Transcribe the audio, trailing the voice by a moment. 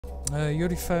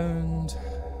Yuri found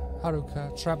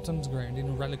Haruka trapped underground in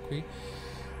a reliquary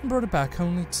and brought her back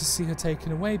only to see her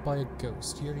taken away by a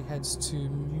ghost. Yuri heads to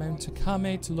Mount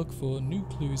Akame to look for new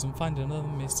clues and find another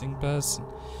missing person.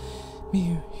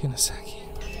 Miyu Yunosaki.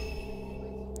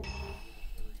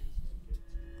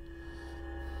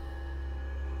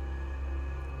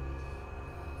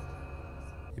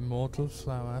 Immortal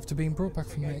flower. After being brought back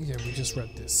from there. Yeah, we just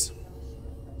read this.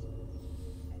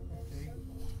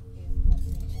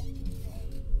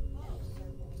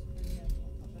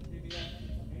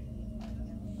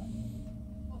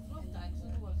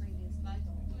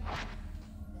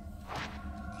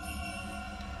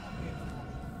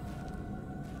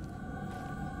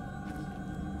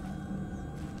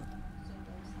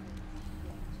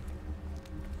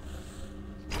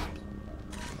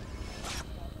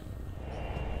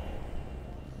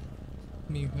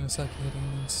 Miyu Yunosaki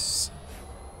heading this.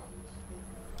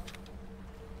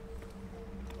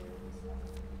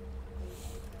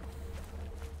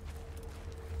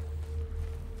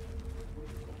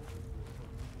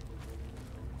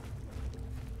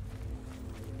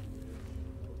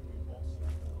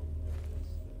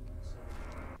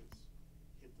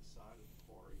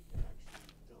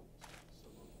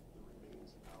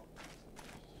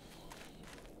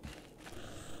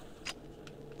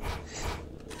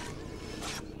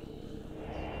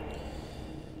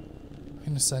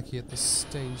 Yunosaki at the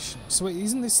station. So wait,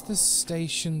 isn't this the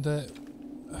station that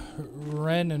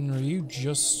Ren and Ryu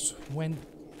just went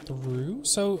through?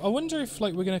 So I wonder if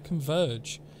like we're gonna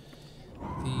converge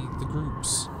the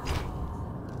groups.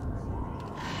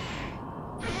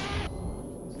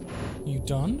 You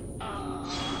done?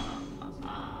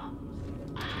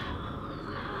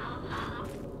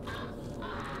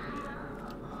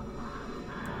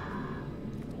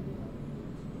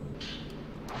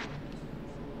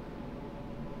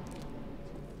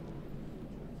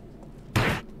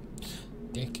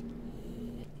 Dick.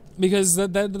 Because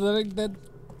that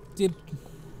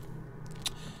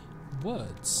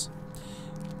words,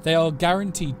 they are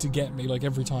guaranteed to get me like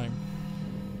every time.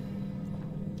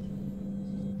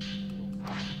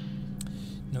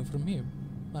 No from you.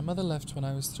 My mother left when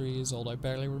I was 3 years old. I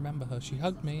barely remember her. She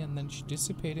hugged me and then she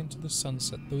disappeared into the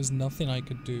sunset. There was nothing I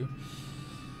could do.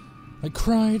 I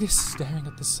cried, staring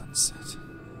at the sunset.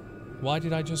 Why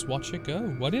did I just watch it go?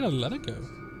 Why did I let it go?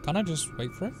 Can't I just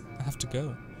wait for it? I have to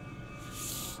go.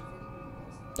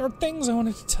 There are things I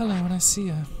wanted to tell her when I see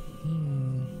her.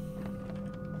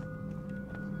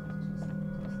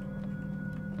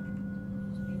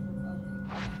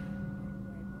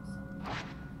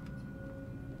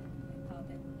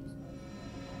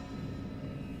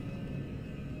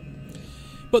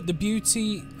 But the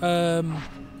beauty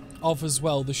of as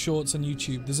well, the shorts on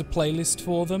YouTube, there's a playlist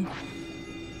for them.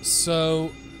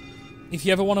 So if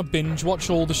you ever want to binge watch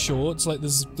all the shorts, like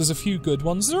there's a few good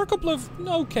ones. There are a couple of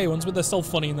okay ones, but they're still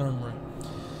funny in their own way.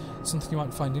 Something you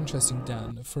might find interesting,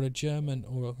 Dan. For a German,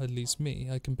 or at least me,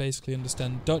 I can basically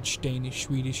understand Dutch, Danish,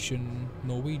 Swedish, and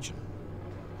Norwegian.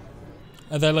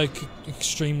 Are they like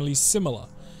extremely similar?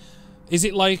 Is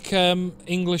it like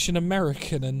English and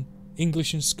American and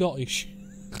English and Scottish?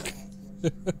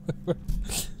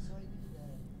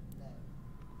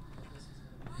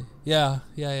 Yeah.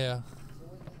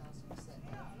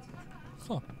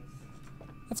 Huh.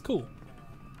 That's cool.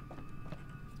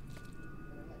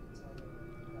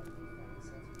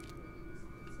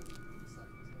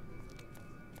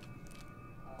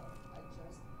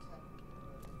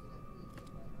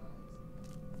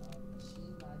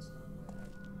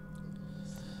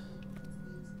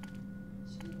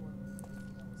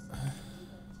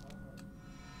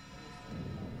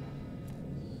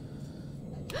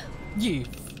 You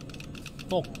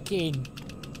fucking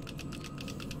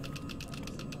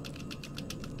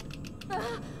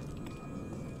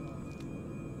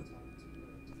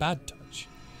bad touch.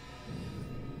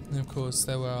 And of course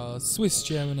there were Swiss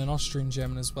German and Austrian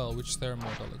German as well, which there are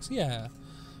more dialects. Yeah,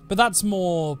 but that's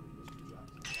more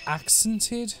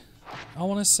accented, I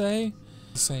want to say.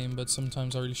 Same, but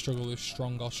sometimes I really struggle with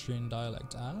strong Austrian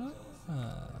dialect.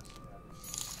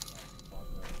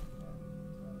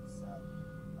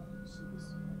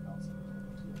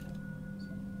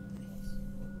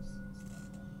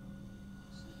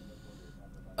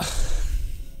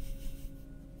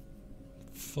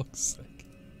 Fuck's sake.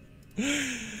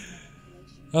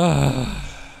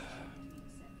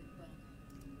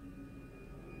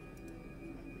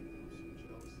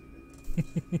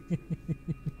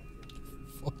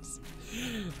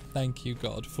 Thank you,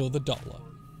 God, for the dollar.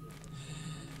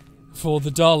 For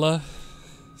the dollar.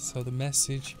 So the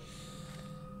message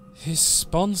is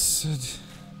sponsored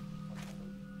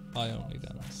by Only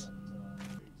Dennis.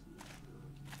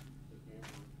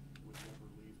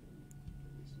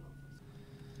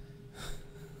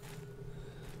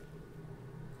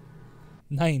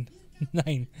 9.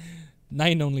 9.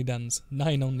 9 only dans.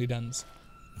 9 only dans.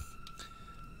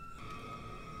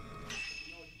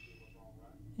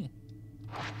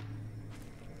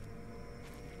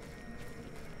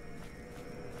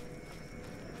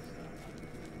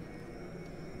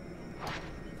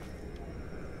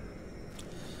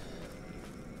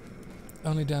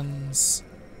 Only dance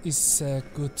is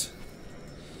good.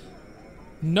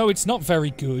 No, it's not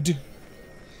very good.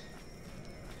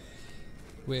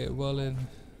 We're well in.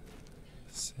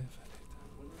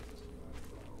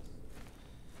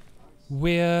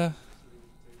 We're.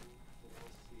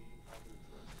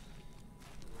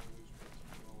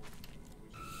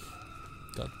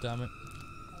 God damn it.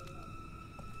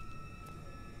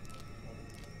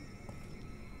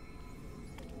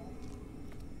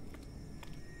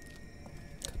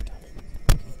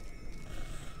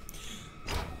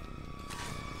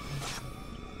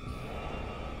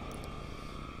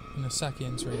 Saki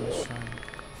entering the shrine.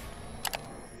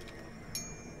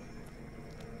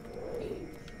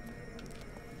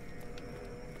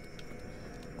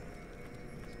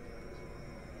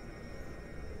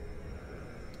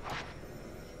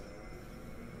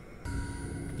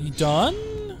 You done?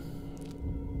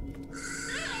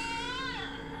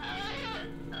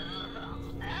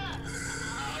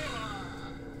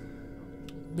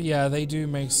 But yeah, they do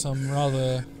make some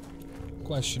rather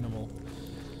questionable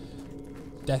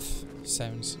death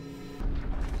sounds.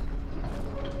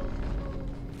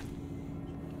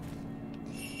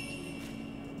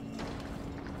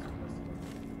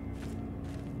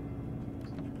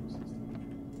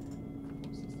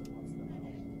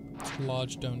 It's a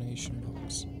large donation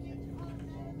box.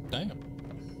 Damn.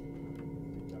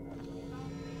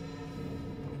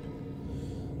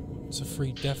 It's a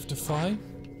free death defy.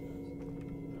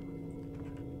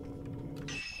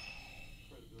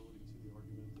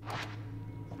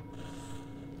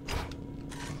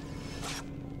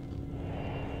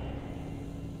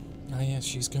 Ah yes,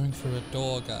 she's going through a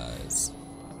door, guys.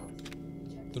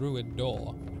 Through a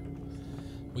door.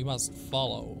 We must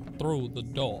follow through the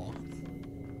door.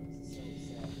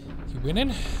 You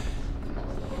winning?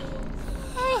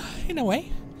 Ah, in a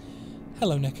way.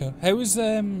 Hello, Neko. How was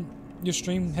your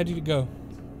stream? How did it go?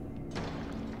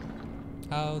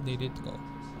 How did it go?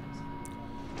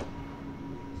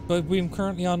 But we're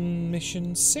currently on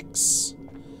mission 6.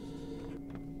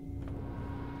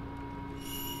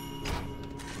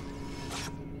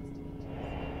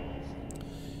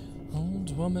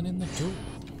 Old woman in the door.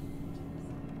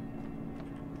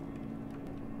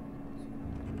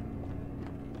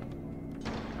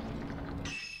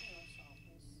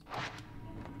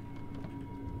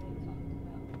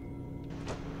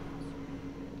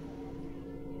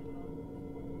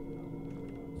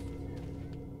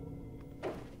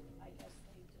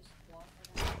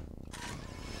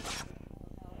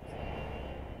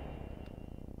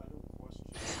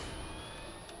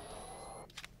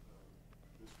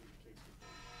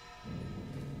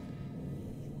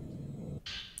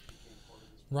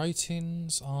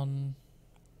 Writings on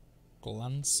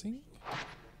glancing?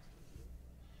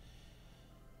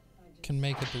 Can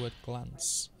make it the word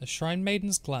glance. A shrine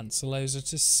maiden's glance allows her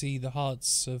to see the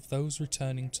hearts of those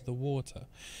returning to the water.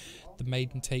 The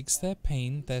maiden takes their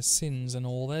pain, their sins, and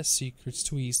all their secrets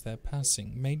to ease their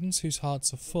passing. Maidens whose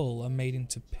hearts are full are made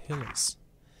into pillars.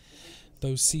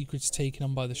 Those secrets taken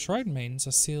on by the shrine maidens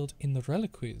are sealed in the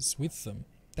reliquaries with them.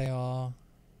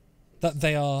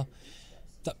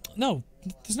 No,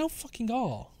 there's no fucking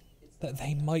R. That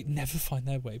they might never find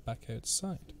their way back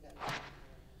outside.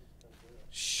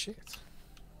 Shit.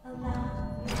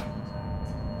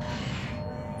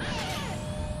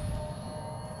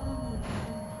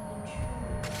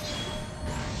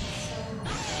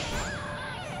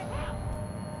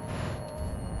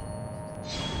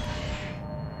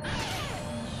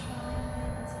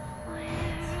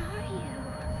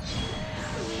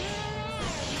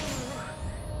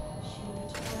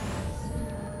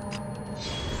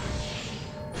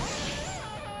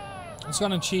 It's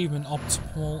got an achievement,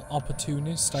 Optimal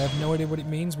Opportunist. I have no idea what it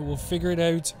means, but we'll figure it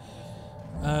out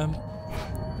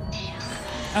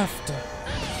after.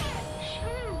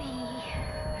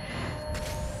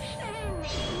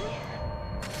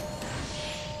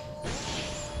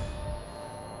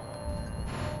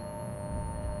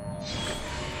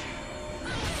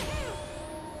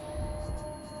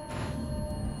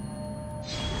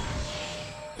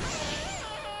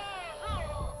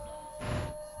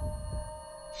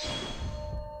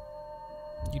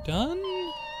 You done?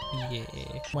 Yeah.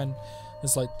 When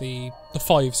there's like the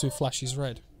 5, so it flashes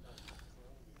red.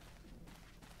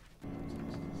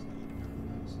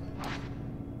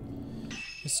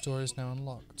 This door is now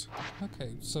unlocked.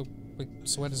 Okay, so wait,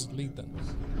 so where does it lead then?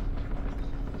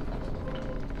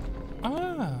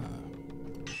 Ah!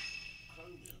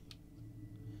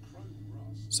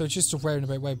 So it's just a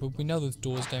roundabout way, but we know there's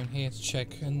doors down here to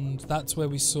check, and that's where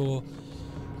we saw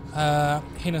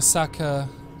Hinasaka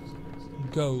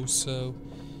go, so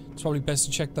it's probably best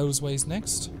to check those ways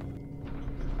next.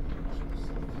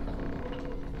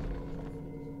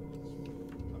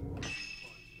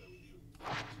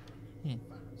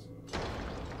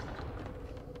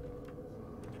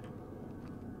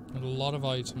 A lot of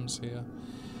items here.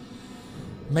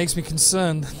 Makes me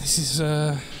concerned. This is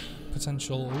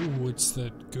potential. Ooh, it's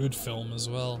the good film as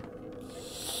well.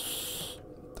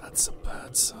 That's a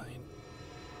bad sign.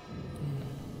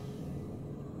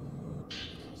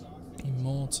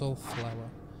 Immortal flower.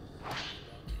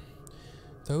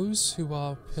 Those who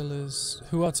are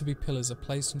to be pillars are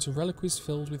placed into reliquaries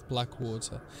filled with black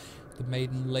water. The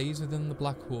maiden lays within the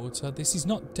black water. This is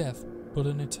not death, but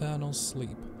an eternal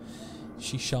sleep.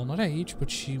 She shall not age,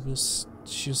 but she'll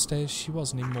stay as she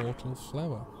was, an immortal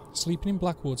flower. Sleeping in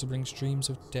black water brings dreams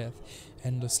of death,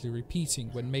 endlessly repeating.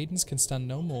 When maidens can stand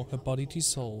no more, her body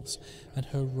dissolves, and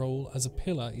her role as a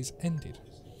pillar is ended.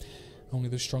 Only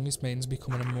the strongest maidens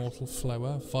become an immortal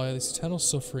flower. Via this eternal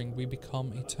suffering, we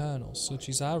become eternal. Such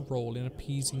is our role in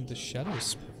appeasing the shadow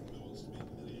spirit.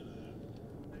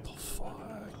 The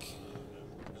fuck?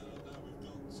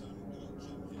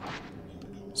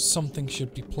 Something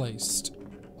should be placed.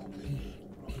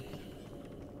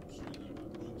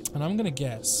 And I'm gonna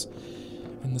guess,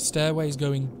 in the stairways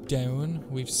going down,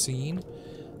 we've seen,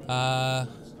 the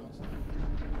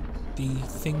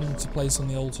thing to place on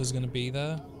the altar is gonna be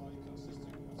there.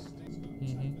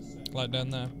 Like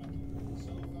down there.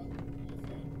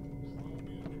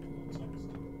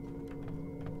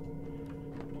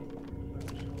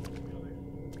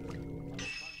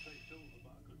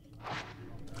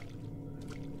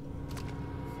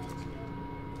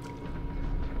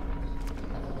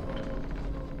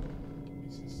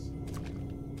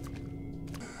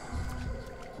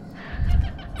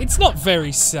 It's not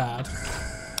very sad.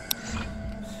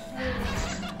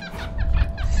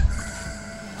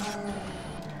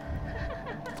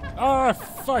 Ah,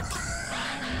 fuck.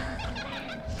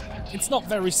 It's not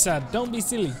very sad. Don't be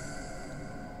silly.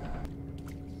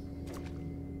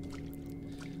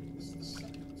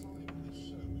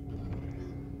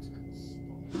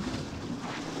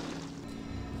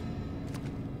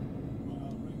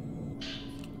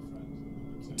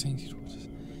 Tainted water.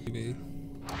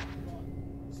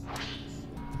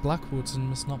 The black water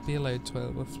must not be allowed to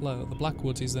overflow. The black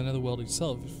water is the netherworld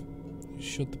itself.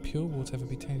 Should the pure water ever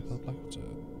be tainted by the black water,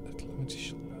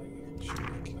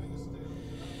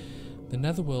 the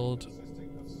netherworld,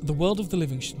 the world of the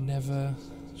living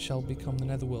shall become the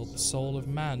netherworld. The soul of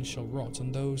man shall rot,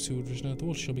 and those who would return to the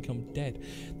world shall become dead.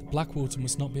 The black water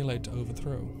must not be allowed to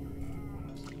overthrow.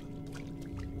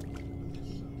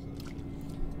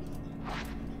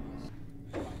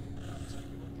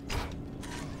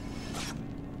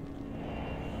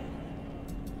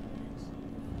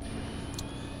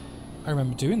 I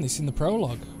remember doing this in the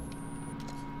prologue.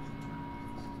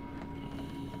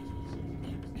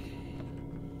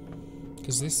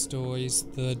 Because this door is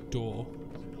the door.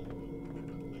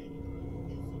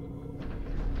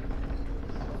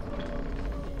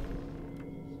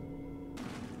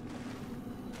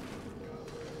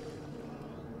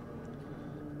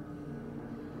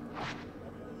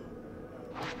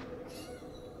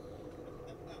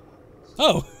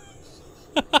 Oh!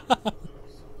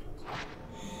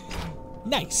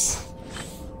 Nice!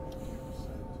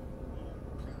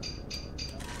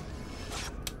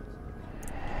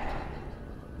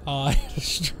 I had a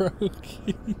stroke.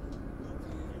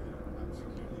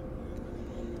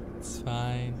 It's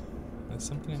fine. There's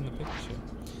something in the picture.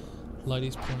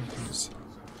 Ladies' pointers.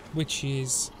 Which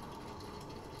is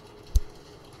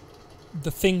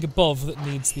the thing above that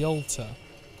needs the altar.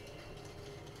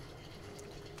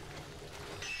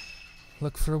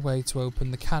 Look for a way to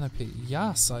open the canopy.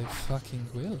 Yes, I fucking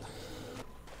will.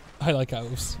 I like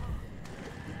elves.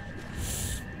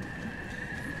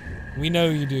 We know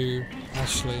you do,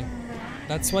 Ashley.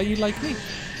 That's why you like me.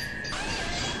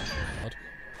 Of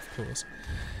course.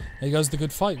 There goes the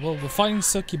good fight. Well, we're fighting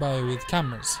succubi with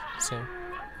cameras, so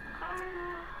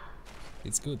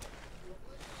it's good.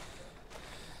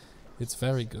 It's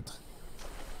very good.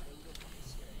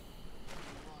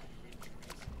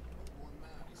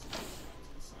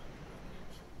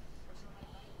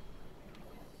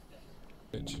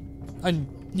 And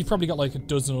you've probably got like a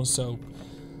dozen or so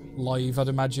live, I'd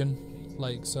imagine.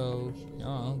 Like, so, you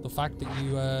know, the fact that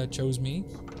you chose me.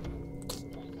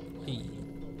 Hey.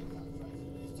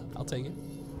 I'll take it.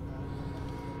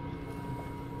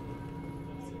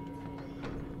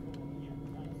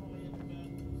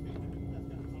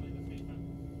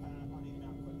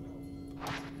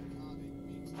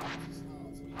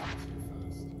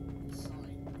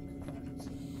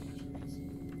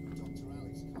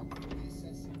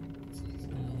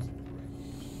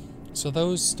 So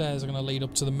those stairs are going to lead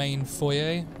up to the main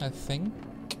foyer, I think.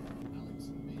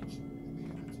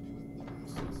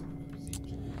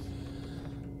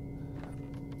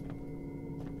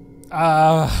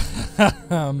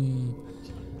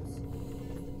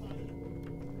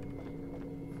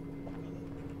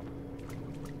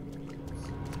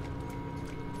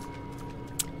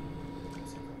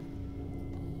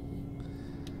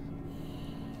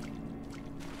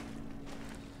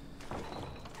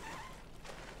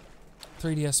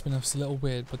 .3D spin-off's a little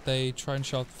weird, but they try and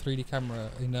show off the 3D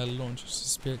camera in early launch, which is a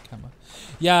spirit camera.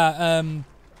 Yeah,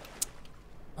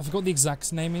 I forgot what the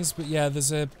exact name is, but yeah,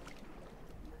 there's a...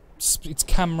 It's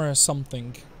camera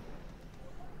something.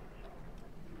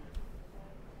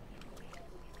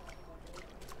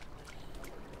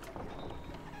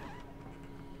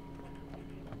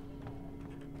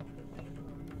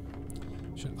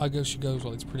 I guess she goes,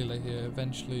 well, it's pretty late here.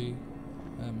 Eventually,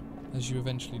 as you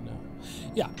eventually know.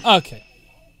 Yeah, okay.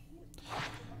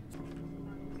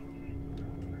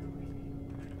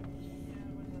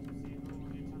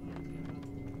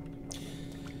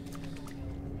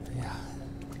 Yeah.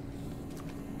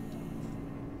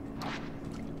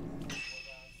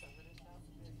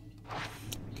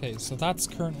 Okay, so that's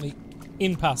currently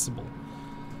impassable.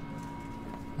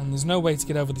 And there's no way to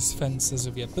get over this fence as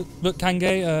of yet. But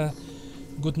Kange,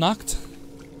 good Nacht.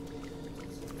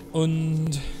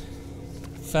 Und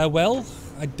farewell.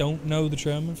 I don't know the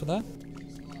German for that.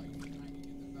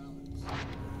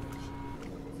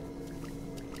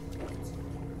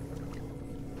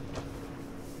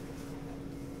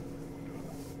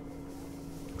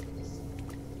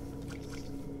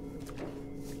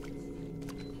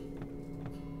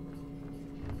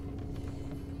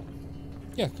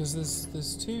 Yeah, because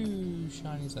there's two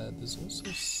shinies there. There's also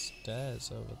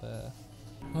stairs over there.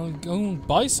 Well, go and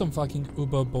buy some fucking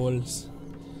Uber balls.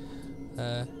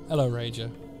 Hello,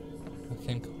 Rager. I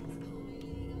think.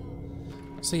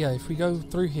 So yeah, if we go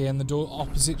through here, and the door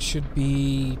opposite should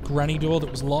be Granny door that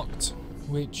was locked,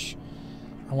 which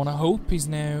I want to hope is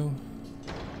now.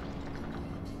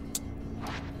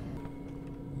 Yeah,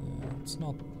 it's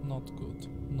not good.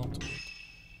 Not good.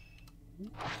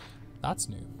 That's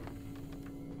new.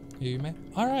 You may.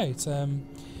 All right.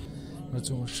 Let's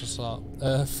just start.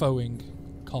 Foeing,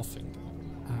 coughing.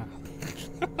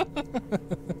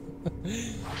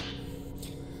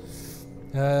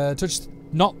 Touch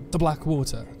not the black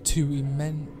water. To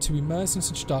immerse in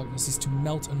such darkness is to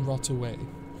melt and rot away.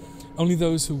 Only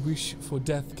those who wish for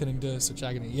death can endure such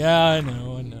agony. Yeah, I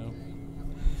know.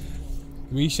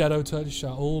 We Shadow Touch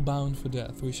are all bound for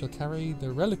death. We shall carry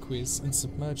the reliquies and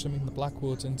submerge them in the black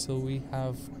water until we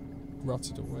have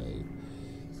rotted away.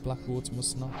 Black water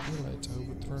must not be let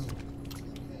overthrown.